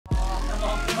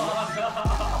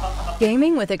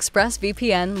Gaming with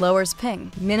ExpressVPN lowers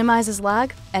ping, minimizes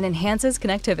lag, and enhances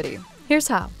connectivity. Here's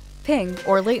how. Ping,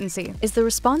 or latency, is the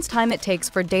response time it takes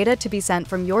for data to be sent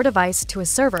from your device to a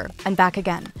server and back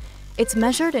again. It's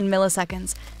measured in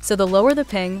milliseconds, so the lower the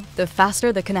ping, the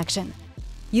faster the connection.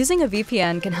 Using a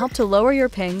VPN can help to lower your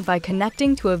ping by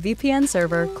connecting to a VPN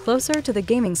server closer to the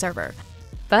gaming server.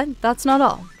 But that's not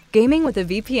all. Gaming with a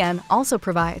VPN also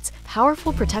provides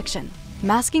powerful protection.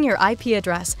 Masking your IP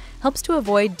address helps to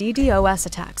avoid DDoS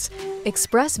attacks.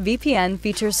 ExpressVPN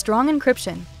features strong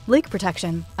encryption, leak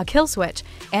protection, a kill switch,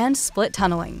 and split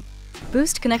tunneling.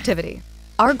 Boost connectivity.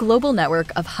 Our global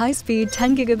network of high-speed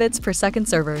 10 gigabits per second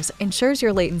servers ensures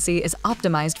your latency is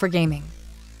optimized for gaming.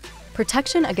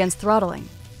 Protection against throttling.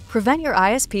 Prevent your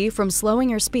ISP from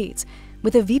slowing your speeds.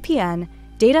 With a VPN,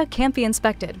 data can't be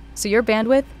inspected, so your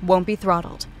bandwidth won't be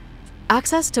throttled.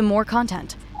 Access to more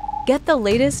content. Get the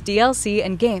latest DLC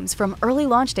and games from early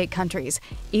launch date countries,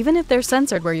 even if they're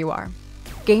censored where you are.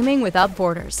 Gaming without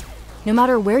borders. No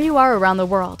matter where you are around the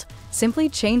world, simply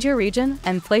change your region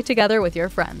and play together with your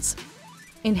friends.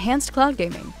 Enhanced cloud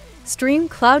gaming. Stream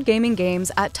cloud gaming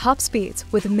games at top speeds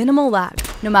with minimal lag,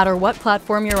 no matter what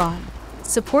platform you're on.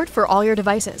 Support for all your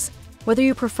devices. Whether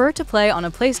you prefer to play on a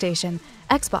PlayStation,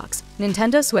 Xbox,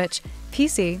 Nintendo Switch,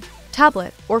 PC,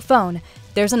 tablet, or phone,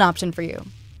 there's an option for you.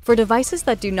 For devices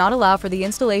that do not allow for the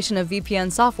installation of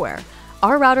VPN software,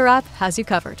 our router app has you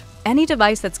covered. Any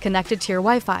device that's connected to your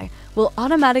Wi-Fi will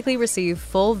automatically receive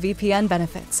full VPN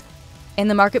benefits. In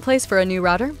the marketplace for a new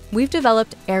router, we've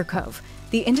developed AirCove,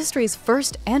 the industry's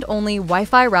first and only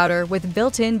Wi-Fi router with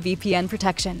built-in VPN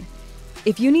protection.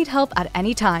 If you need help at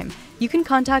any time, you can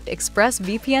contact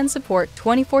ExpressVPN support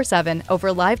 24/7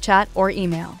 over live chat or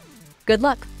email. Good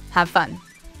luck, have fun!